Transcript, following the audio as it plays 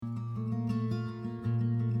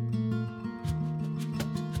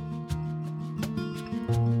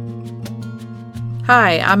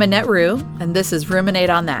Hi, I'm Annette Rue, and this is Ruminate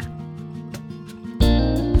on That.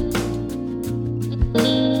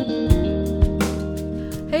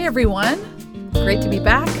 Hey everyone, great to be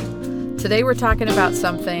back. Today we're talking about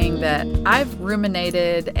something that I've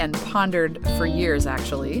ruminated and pondered for years,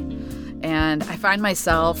 actually, and I find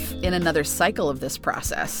myself in another cycle of this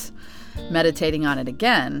process, meditating on it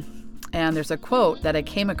again. And there's a quote that I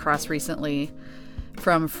came across recently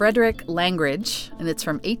from Frederick Langridge, and it's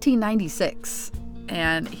from 1896.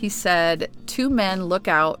 And he said, "Two men look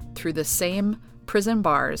out through the same prison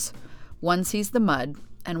bars. One sees the mud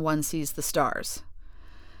and one sees the stars."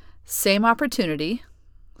 Same opportunity,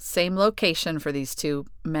 same location for these two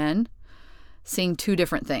men, seeing two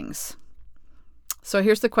different things. So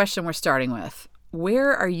here's the question we're starting with.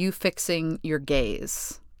 Where are you fixing your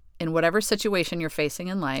gaze? In whatever situation you're facing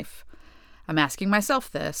in life, I'm asking myself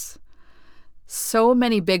this. So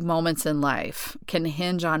many big moments in life can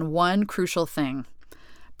hinge on one crucial thing: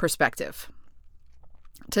 perspective.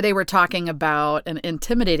 Today we're talking about an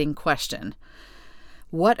intimidating question.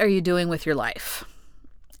 What are you doing with your life?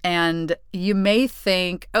 And you may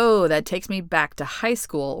think, oh, that takes me back to high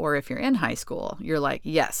school, or if you're in high school, you're like,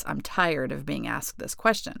 yes, I'm tired of being asked this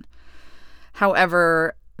question.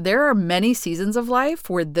 However, there are many seasons of life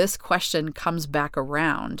where this question comes back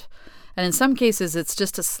around. And in some cases, it's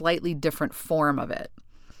just a slightly different form of it.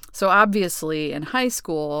 So obviously, in high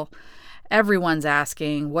school, everyone's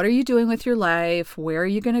asking, what are you doing with your life? Where are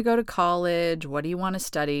you going to go to college? What do you want to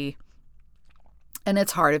study? And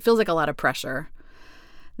it's hard. It feels like a lot of pressure.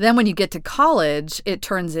 Then when you get to college, it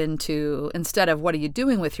turns into, instead of what are you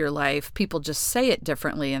doing with your life, people just say it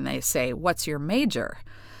differently and they say, what's your major?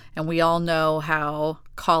 And we all know how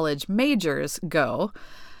college majors go.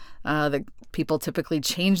 The people typically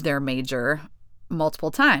change their major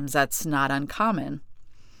multiple times. That's not uncommon.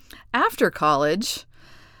 After college,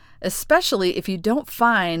 especially if you don't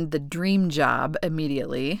find the dream job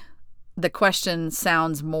immediately, the question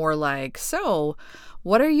sounds more like, so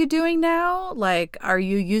what are you doing now? Like, are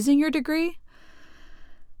you using your degree?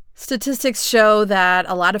 Statistics show that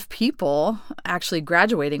a lot of people actually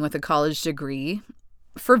graduating with a college degree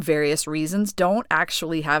for various reasons don't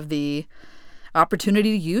actually have the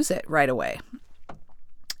opportunity to use it right away.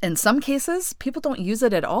 In some cases, people don't use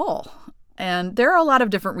it at all. And there are a lot of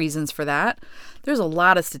different reasons for that. There's a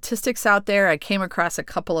lot of statistics out there. I came across a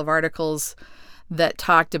couple of articles that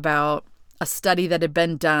talked about a study that had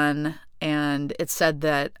been done, and it said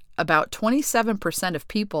that about 27% of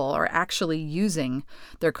people are actually using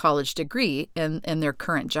their college degree in their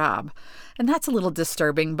current job. And that's a little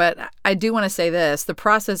disturbing, but I do want to say this. The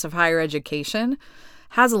process of higher education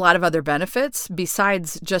has a lot of other benefits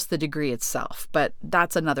besides just the degree itself, but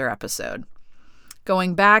that's another episode.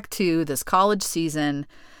 Going back to this college season,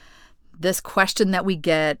 this question that we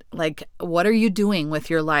get, like, what are you doing with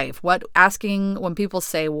your life? When people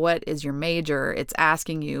say, what is your major? It's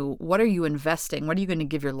asking you, what are you investing? What are you going to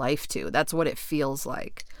give your life to? That's what it feels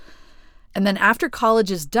like. And then after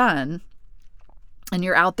college is done and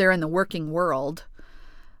you're out there in the working world,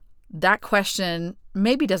 that question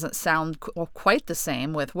maybe doesn't sound quite the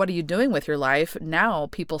same with what are you doing with your life? Now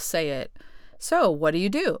people say it, so what do you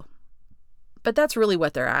do? But that's really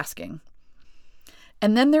what they're asking.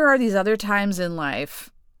 And then there are these other times in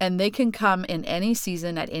life, and they can come in any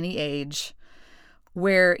season at any age,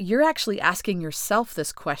 where you're actually asking yourself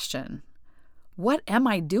this question: what am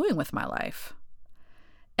I doing with my life?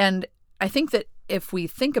 And I think that if we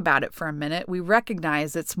think about it for a minute, we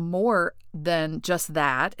recognize it's more than just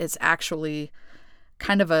that. It's actually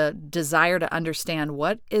kind of a desire to understand,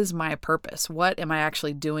 what is my purpose? What am I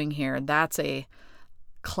actually doing here? That's a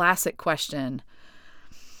classic question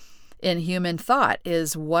in human thought,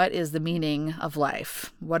 is what is the meaning of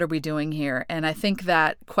life? What are we doing here? And I think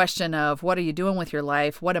that question of what are you doing with your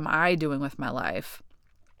life? What am I doing with my life?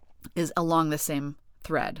 Is along the same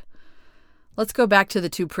thread. Let's go back to the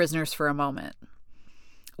two prisoners for a moment.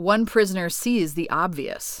 One prisoner sees the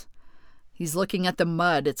obvious. He's looking at the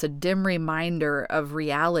mud. It's a dim reminder of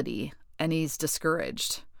reality, and he's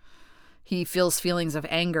discouraged. He feels feelings of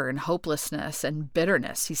anger and hopelessness and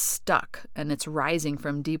bitterness. He's stuck, and it's rising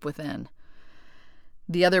from deep within.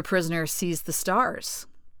 The other prisoner sees the stars.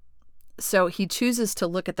 So he chooses to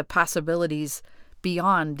look at the possibilities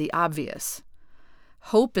beyond the obvious.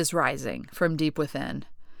 Hope is rising from deep within.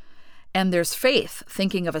 And there's faith,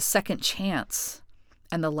 thinking of a second chance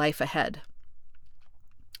and the life ahead.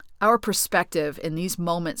 Our perspective in these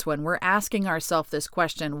moments when we're asking ourselves this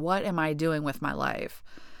question, what am I doing with my life?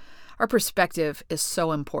 Our perspective is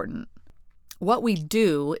so important. What we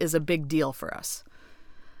do is a big deal for us.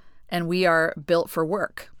 And we are built for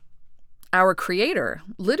work. Our Creator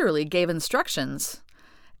literally gave instructions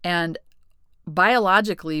and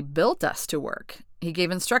biologically built us to work. He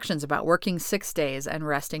gave instructions about working 6 days and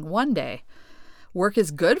resting 1 day. Work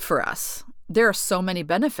is good for us. There are so many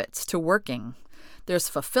benefits to working. There's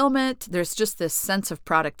fulfillment. There's just this sense of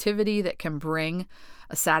productivity that can bring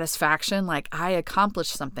a satisfaction, like I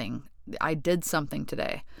accomplished something. I did something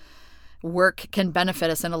today. Work can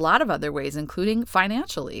benefit us in a lot of other ways, including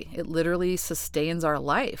financially. It literally sustains our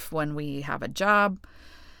life when we have a job,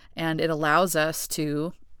 and it allows us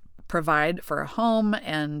to provide for a home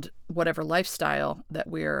and whatever lifestyle that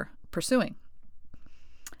we're pursuing.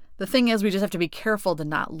 The thing is, we just have to be careful to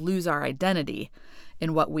not lose our identity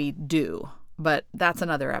in what we do, but that's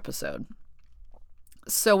another episode.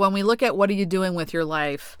 So when we look at what are you doing with your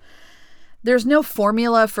life, there's no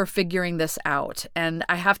formula for figuring this out. And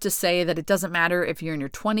I have to say that it doesn't matter if you're in your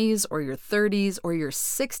 20s or your 30s or your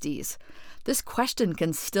 60s. This question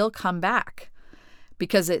can still come back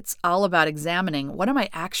because it's all about examining, what am I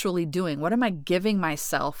actually doing? What am I giving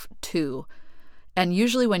myself to? And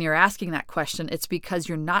usually when you're asking that question, it's because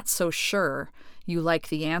you're not so sure you like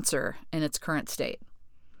the answer in its current state.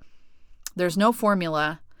 There's no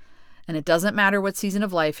formula, and it doesn't matter what season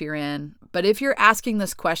of life you're in. But if you're asking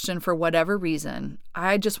this question for whatever reason,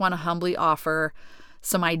 I just want to humbly offer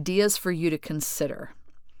some ideas for you to consider.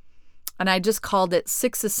 And I just called it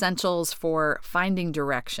 6 essentials for finding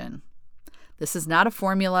direction. This is not a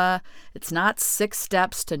formula. It's not 6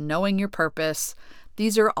 steps to knowing your purpose.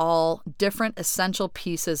 These are all different essential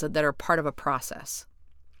pieces that are part of a process.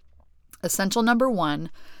 Essential number 1,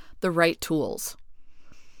 the right tools.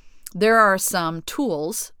 There are some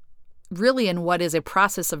tools really in what is a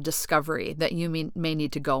process of discovery that you may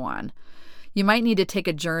need to go on. You might need to take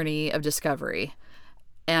a journey of discovery.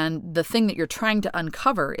 And the thing that you're trying to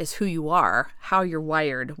uncover is who you are, how you're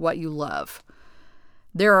wired, what you love.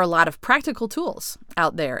 There are a lot of practical tools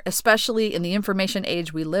out there, especially in the information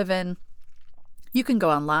age we live in. You can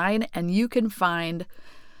go online and you can find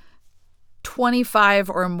 25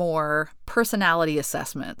 or more personality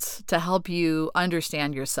assessments to help you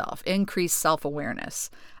understand yourself, increase self-awareness.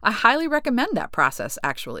 I highly recommend that process,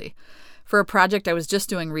 actually. For a project I was just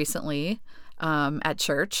doing recently at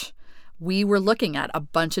church, we were looking at a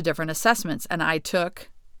bunch of different assessments, and I took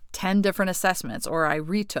 10 different assessments, or I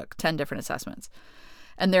retook 10 different assessments.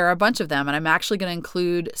 And there are a bunch of them, and I'm actually going to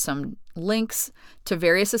include some links to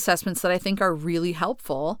various assessments that I think are really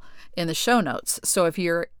helpful in the show notes. So if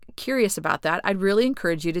you're curious about that, I'd really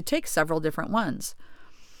encourage you to take several different ones.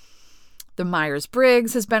 The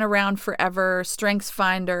Myers-Briggs has been around forever,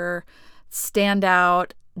 StrengthsFinder,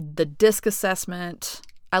 Standout, the DISC assessment.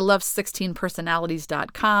 I love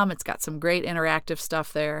 16personalities.com. It's got some great interactive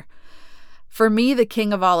stuff there. For me, the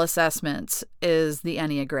king of all assessments is the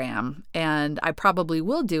Enneagram, and I probably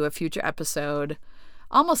will do a future episode,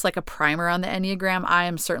 almost like a primer on the Enneagram. I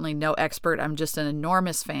am certainly no expert. I'm just an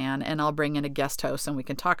enormous fan, and I'll bring in a guest host and we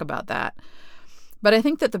can talk about that. But I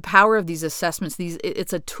think that the power of these assessments,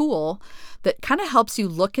 it's a tool that kind of helps you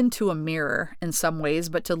look into a mirror in some ways,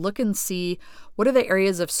 but to look and see what are the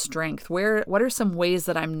areas of strength? What are some ways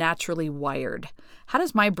that I'm naturally wired? How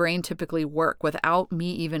does my brain typically work without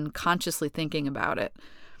me even consciously thinking about it?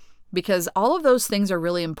 Because all of those things are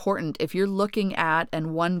really important if you're looking at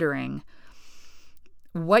and wondering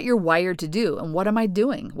what you're wired to do and what am I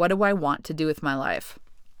doing? What do I want to do with my life?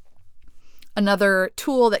 Another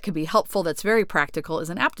tool that can be helpful that's very practical is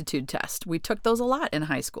an aptitude test. We took those a lot in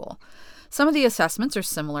high school. Some of the assessments are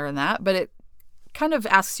similar in that, but it kind of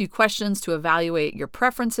asks you questions to evaluate your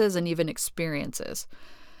preferences and even experiences.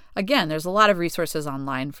 Again, there's a lot of resources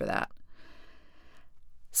online for that.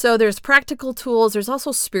 So there's practical tools. There's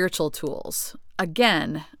also spiritual tools.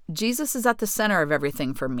 Again, Jesus is at the center of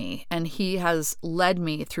everything for me, and he has led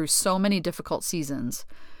me through so many difficult seasons.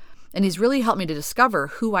 And he's really helped me to discover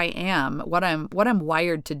who I am, what I'm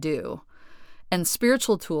wired to do. And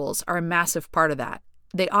spiritual tools are a massive part of that.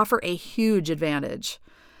 They offer a huge advantage.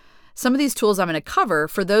 Some of these tools I'm going to cover,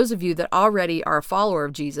 for those of you that already are a follower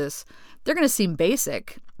of Jesus, they're going to seem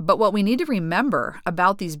basic. But what we need to remember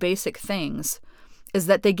about these basic things is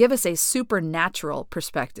that they give us a supernatural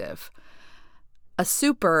perspective. A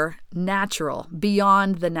supernatural,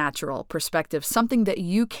 beyond the natural perspective, something that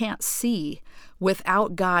you can't see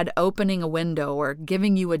without God opening a window or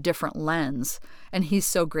giving you a different lens. And he's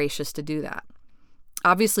so gracious to do that.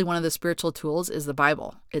 Obviously, one of the spiritual tools is the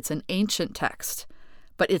Bible. It's an ancient text,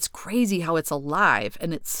 but it's crazy how it's alive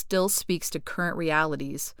and it still speaks to current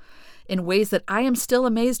realities in ways that I am still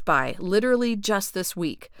amazed by. Literally just this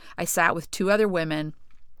week, I sat with 2 other women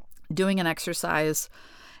doing an exercise,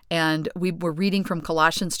 And we were reading from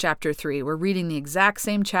Colossians chapter 3. We're reading the exact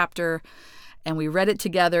same chapter, and we read it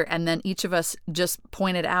together, and then each of us just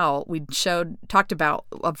pointed out, talked about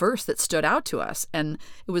a verse that stood out to us. And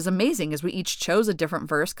it was amazing as we each chose a different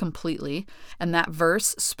verse completely, and that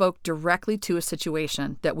verse spoke directly to a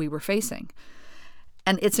situation that we were facing.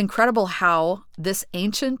 And it's incredible how this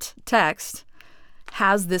ancient text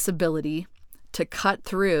has this ability to cut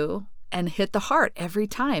through and hit the heart every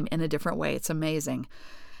time in a different way. It's amazing.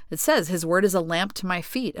 It says, his word is a lamp to my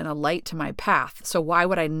feet and a light to my path. So why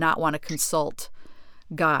would I not want to consult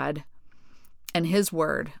God and his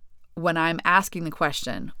word when I'm asking the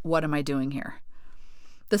question, what am I doing here?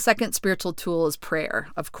 The second spiritual tool is prayer,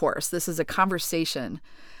 of course. This is a conversation.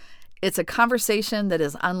 It's a conversation that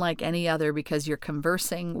is unlike any other because you're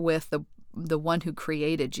conversing with the one who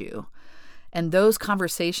created you. And those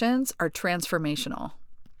conversations are transformational.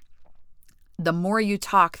 The more you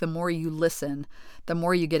talk, the more you listen, the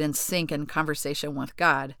more you get in sync in conversation with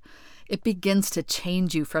God, it begins to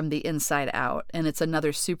change you from the inside out. And it's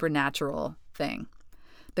another supernatural thing.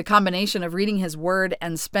 The combination of reading his word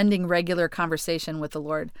and spending regular conversation with the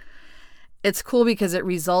Lord, it's cool because it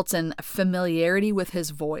results in familiarity with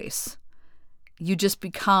his voice. You just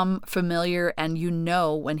become familiar and you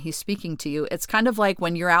know when he's speaking to you. It's kind of like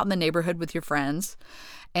when you're out in the neighborhood with your friends.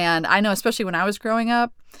 And I know, especially when I was growing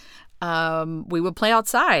up, we would play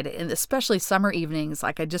outside, and especially summer evenings.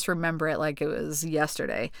 Like I just remember it like it was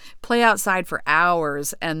yesterday. Play outside for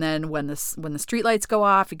hours, and then when the streetlights go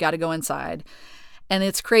off, you got to go inside. And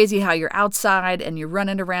it's crazy how you're outside and you're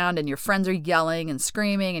running around and your friends are yelling and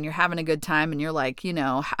screaming and you're having a good time and you're like,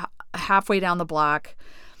 halfway down the block.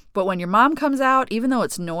 But when your mom comes out, even though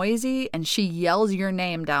it's noisy and she yells your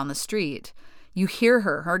name down the street, you hear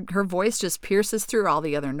her voice just pierces through all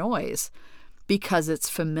the other noise. Because it's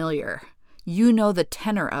familiar. You know the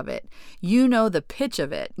tenor of it. You know the pitch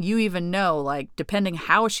of it. You even know, like, depending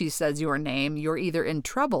how she says your name, you're either in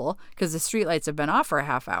trouble because the streetlights have been off for a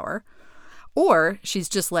half hour, or she's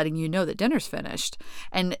just letting you know that dinner's finished.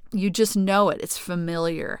 And you just know it. It's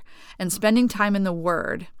familiar. And spending time in the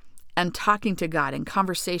Word and talking to God in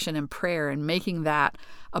conversation and prayer and making that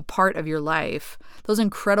a part of your life, those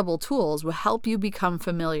incredible tools will help you become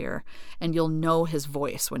familiar and you'll know his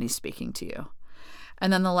voice when he's speaking to you.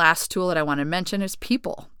 And then the last tool that I want to mention is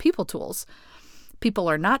people tools. People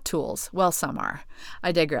are not tools. Well, some are.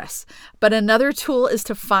 I digress. But another tool is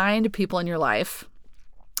to find people in your life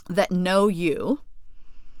that know you.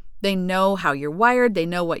 They know how you're wired. They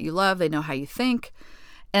know what you love. They know how you think.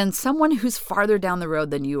 And someone who's farther down the road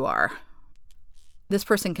than you are. This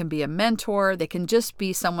person can be a mentor. They can just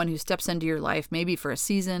be someone who steps into your life, maybe for a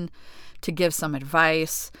season, to give some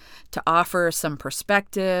advice, to offer some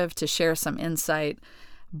perspective, to share some insight.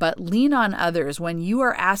 But lean on others when you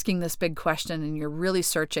are asking this big question and you're really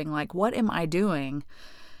searching, like, what am I doing?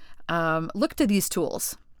 Look to these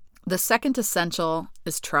tools. The second essential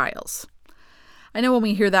is trials. I know when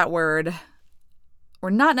we hear that word, we're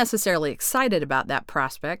not necessarily excited about that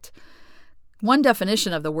prospect. One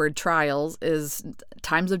definition of the word trials is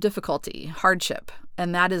times of difficulty, hardship,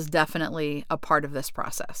 and that is definitely a part of this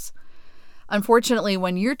process. Unfortunately,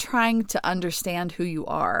 when you're trying to understand who you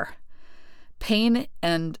are, pain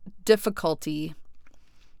and difficulty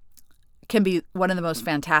can be one of the most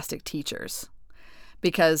fantastic teachers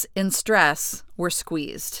because in stress, we're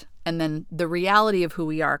squeezed, and then the reality of who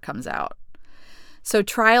we are comes out. So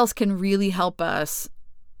trials can really help us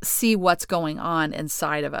see what's going on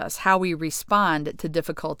inside of us. How we respond to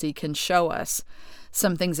difficulty can show us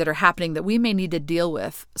some things that are happening that we may need to deal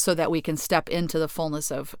with so that we can step into the fullness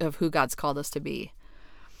of who God's called us to be.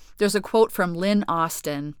 There's a quote from Lynn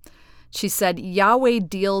Austin. She said, Yahweh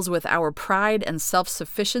deals with our pride and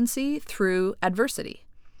self-sufficiency through adversity.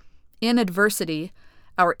 In adversity,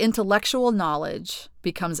 our intellectual knowledge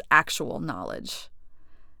becomes actual knowledge.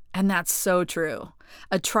 And that's so true.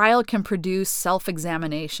 A trial can produce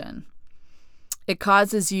self-examination. It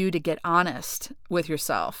causes you to get honest with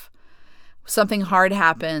yourself. Something hard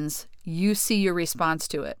happens, you see your response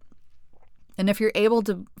to it. And if you're able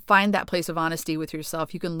to find that place of honesty with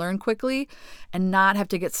yourself, you can learn quickly and not have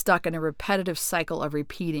to get stuck in a repetitive cycle of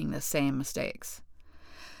repeating the same mistakes.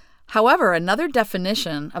 However, another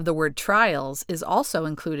definition of the word trials is also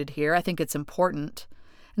included here. I think it's important.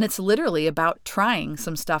 And it's literally about trying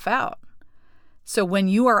some stuff out. So when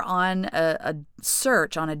you are on a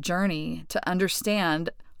search, on a journey to understand,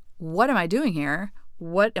 what am I doing here?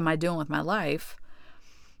 What am I doing with my life?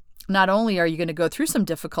 Not only are you going to go through some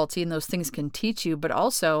difficulty and those things can teach you, but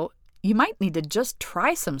also you might need to just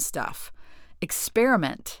try some stuff.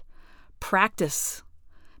 Experiment, practice,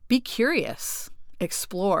 be curious,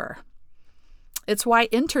 explore. It's why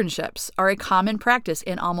internships are a common practice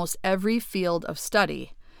in almost every field of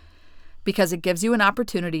study, because it gives you an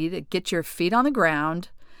opportunity to get your feet on the ground,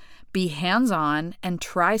 be hands-on, and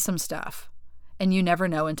try some stuff. And you never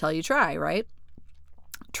know until you try, right?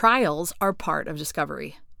 Trials are part of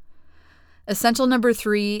discovery. Essential number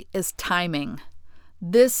 3 is timing.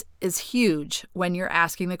 This is huge when you're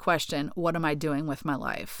asking the question, what am I doing with my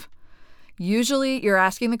life? Usually you're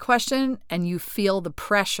asking the question and you feel the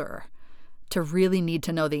pressure to really need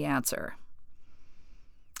to know the answer.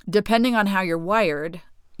 Depending on how you're wired,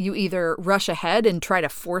 you either rush ahead and try to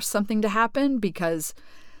force something to happen because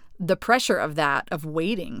the pressure of that, of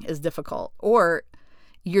waiting, is difficult, or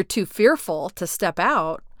you're too fearful to step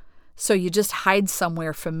out, so you just hide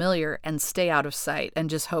somewhere familiar and stay out of sight and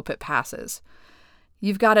just hope it passes.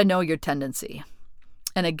 You've got to know your tendency.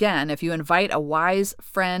 And again, if you invite a wise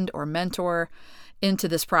friend or mentor into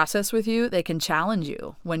this process with you, they can challenge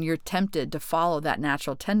you when you're tempted to follow that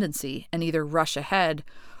natural tendency and either rush ahead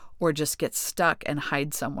or just get stuck and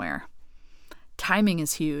hide somewhere. Timing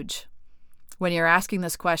is huge. When you're asking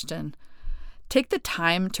this question, take the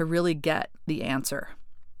time to really get the answer.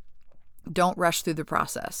 Don't rush through the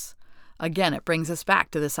process. Again, it brings us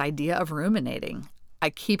back to this idea of ruminating.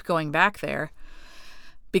 I keep going back there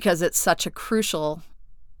because it's such a crucial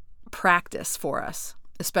practice for us,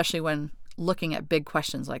 especially when looking at big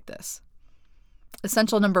questions like this.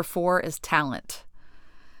 Essential number 4 is talent.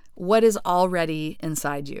 What is already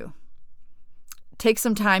inside you? Take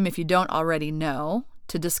some time, if you don't already know,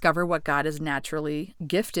 to discover what God has naturally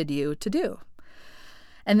gifted you to do.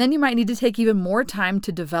 And then you might need to take even more time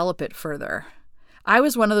to develop it further. I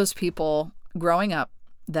was one of those people growing up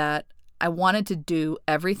that I wanted to do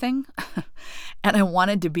everything and I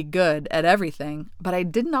wanted to be good at everything, but I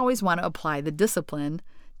didn't always want to apply the discipline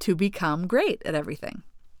to become great at everything.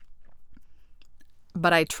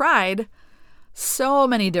 But I tried so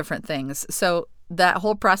many different things. So that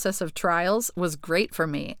whole process of trials was great for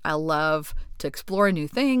me. I love to explore new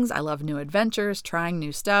things. I love new adventures, trying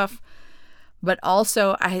new stuff. But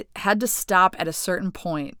also I had to stop at a certain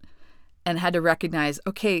point and had to recognize,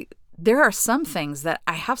 okay, there are some things that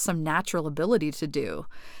I have some natural ability to do.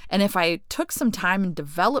 And if I took some time and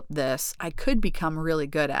developed this, I could become really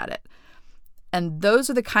good at it. And those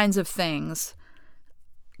are the kinds of things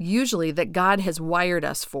usually that God has wired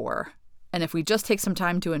us for. And if we just take some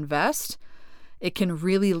time to invest, it can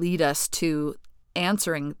really lead us to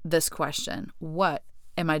answering this question: what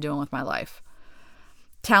am I doing with my life?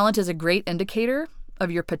 Talent is a great indicator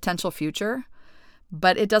of your potential future,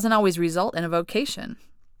 but it doesn't always result in a vocation.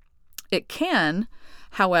 It can,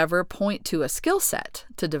 however, point to a skill set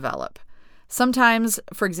to develop. Sometimes,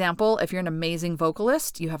 for example, if you're an amazing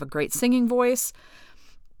vocalist, you have a great singing voice,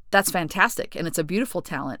 that's fantastic, and it's a beautiful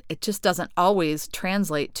talent. It just doesn't always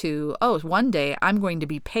translate to, oh, one day I'm going to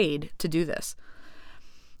be paid to do this.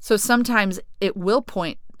 So sometimes it will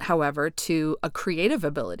point, however, to a creative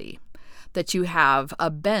ability, that you have a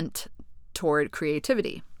bent toward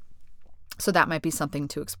creativity. So that might be something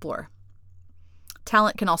to explore.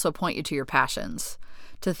 Talent can also point you to your passions,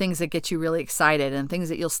 to things that get you really excited and things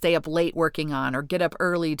that you'll stay up late working on or get up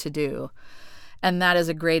early to do. And that is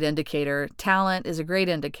a great indicator. Talent is a great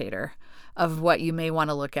indicator of what you may want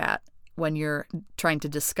to look at when you're trying to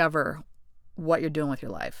discover what you're doing with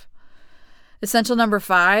your life. Essential number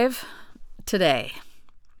 5, today.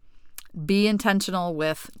 Be intentional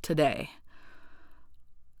with today.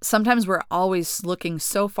 Sometimes we're always looking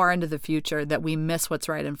so far into the future that we miss what's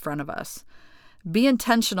right in front of us. Be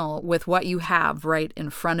intentional with what you have right in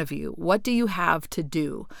front of you. What do you have to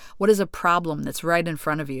do? What is a problem that's right in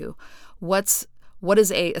front of you? What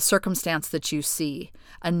is a circumstance that you see,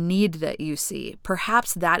 a need that you see?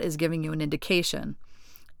 Perhaps that is giving you an indication.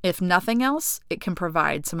 If nothing else, it can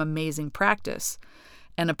provide some amazing practice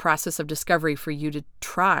and a process of discovery for you to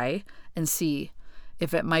try and see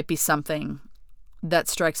if it might be something that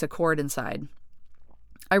strikes a chord inside.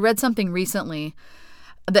 I read something recently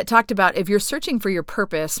that talked about if you're searching for your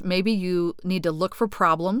purpose, maybe you need to look for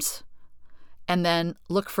problems and then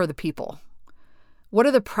look for the people. What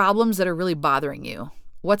are the problems that are really bothering you?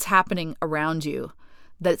 What's happening around you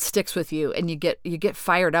that sticks with you and you get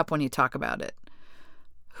fired up when you talk about it?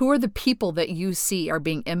 Who are the people that you see are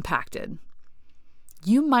being impacted?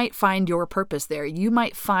 You might find your purpose there. You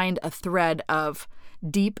might find a thread of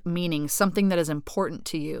deep meaning, something that is important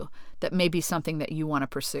to you, that may be something that you want to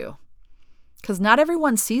pursue. Because not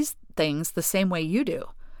everyone sees things the same way you do.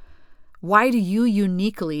 Why do you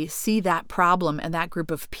uniquely see that problem and that group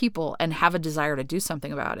of people and have a desire to do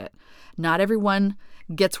something about it? Not everyone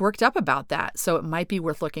gets worked up about that, so it might be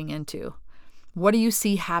worth looking into. What do you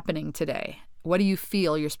see happening today? What do you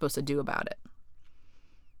feel you're supposed to do about it?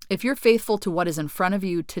 If you're faithful to what is in front of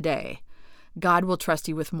you today, God will trust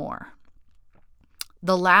you with more.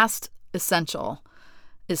 The last essential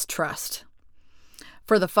is trust.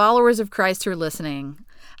 For the followers of Christ who are listening,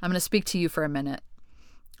 I'm going to speak to you for a minute.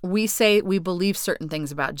 We say we believe certain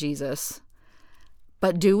things about Jesus,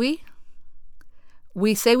 but do we?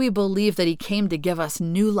 We say we believe that he came to give us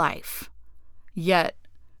new life, yet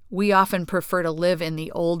we often prefer to live in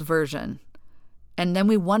the old version, and then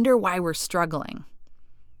we wonder why we're struggling.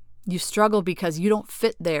 You struggle because you don't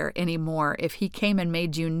fit there anymore. If he came and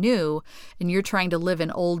made you new and you're trying to live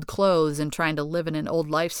in old clothes and trying to live in an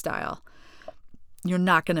old lifestyle, you're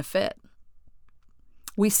not going to fit.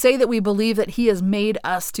 We say that we believe that he has made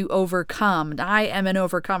us to overcome. I am an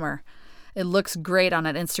overcomer. It looks great on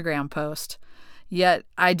an Instagram post. Yet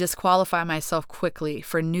I disqualify myself quickly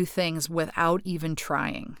for new things without even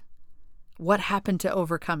trying. What happened to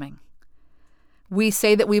overcoming? We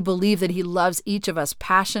say that we believe that he loves each of us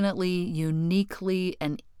passionately, uniquely,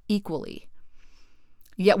 and equally.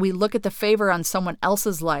 Yet we look at the favor on someone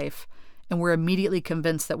else's life and we're immediately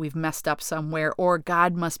convinced that we've messed up somewhere, or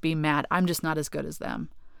God must be mad. I'm just not as good as them.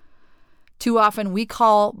 Too often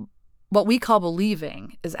what we call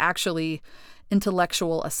believing is actually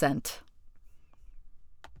intellectual assent.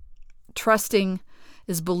 Trusting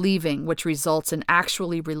is believing, which results in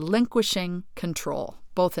actually relinquishing control,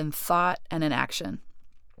 both in thought and in action.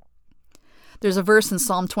 There's a verse in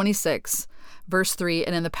Psalm 26, verse 3,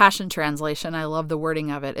 and in the Passion Translation, I love the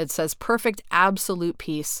wording of it. It says, "Perfect absolute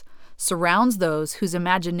peace surrounds those whose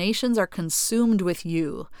imaginations are consumed with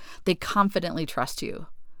you. They confidently trust you."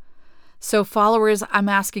 So followers, I'm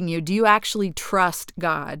asking you, do you actually trust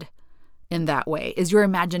God in that way? Is your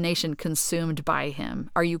imagination consumed by him?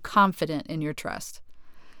 Are you confident in your trust?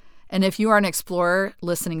 And if you are an explorer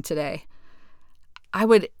listening today, I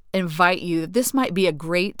would invite you, this might be a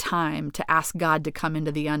great time to ask God to come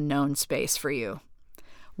into the unknown space for you.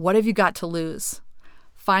 What have you got to lose?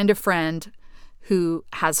 Find a friend who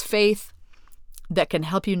has faith that can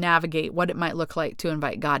help you navigate what it might look like to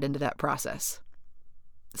invite God into that process.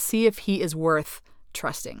 See if he is worth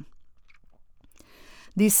trusting.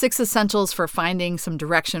 These 6 essentials for finding some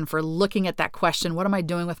direction, for looking at that question, what am I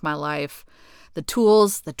doing with my life? The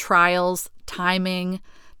tools, the trials, timing,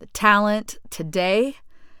 the talent, today,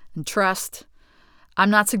 and trust. I'm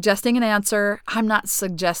not suggesting an answer. I'm not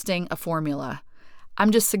suggesting a formula. I'm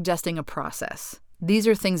just suggesting a process. These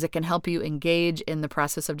are things that can help you engage in the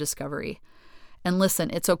process of discovery. And listen,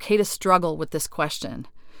 it's okay to struggle with this question.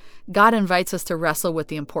 God invites us to wrestle with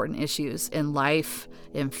the important issues in life,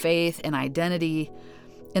 in faith, in identity.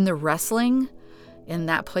 In the wrestling, in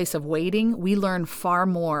that place of waiting, we learn far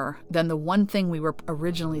more than the one thing we were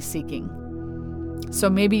originally seeking. So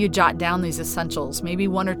maybe you jot down these essentials. Maybe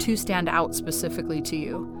 1 or 2 stand out specifically to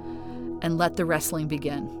you, and let the wrestling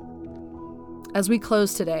begin. As we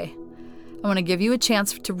close today, I want to give you a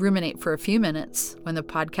chance to ruminate for a few minutes when the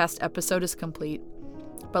podcast episode is complete.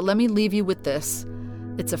 But let me leave you with this.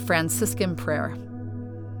 It's a Franciscan prayer.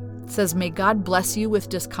 It says, "May God bless you with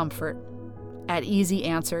discomfort at easy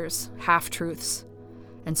answers, half-truths,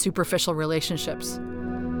 and superficial relationships,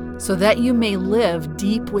 so that you may live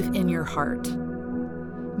deep within your heart.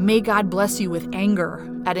 May God bless you with anger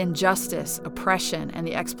at injustice, oppression, and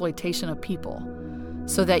the exploitation of people,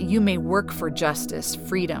 so that you may work for justice,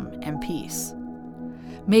 freedom, and peace.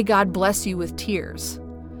 May God bless you with tears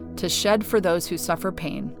to shed for those who suffer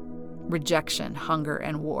pain, rejection, hunger,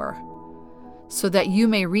 and war, so that you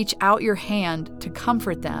may reach out your hand to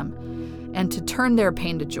comfort them and to turn their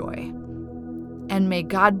pain to joy. And may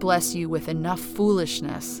God bless you with enough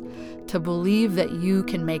foolishness to believe that you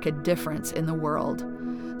can make a difference in the world,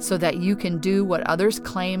 so that you can do what others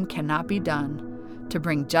claim cannot be done, to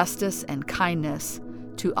bring justice and kindness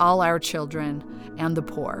to all our children and the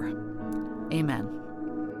poor. Amen."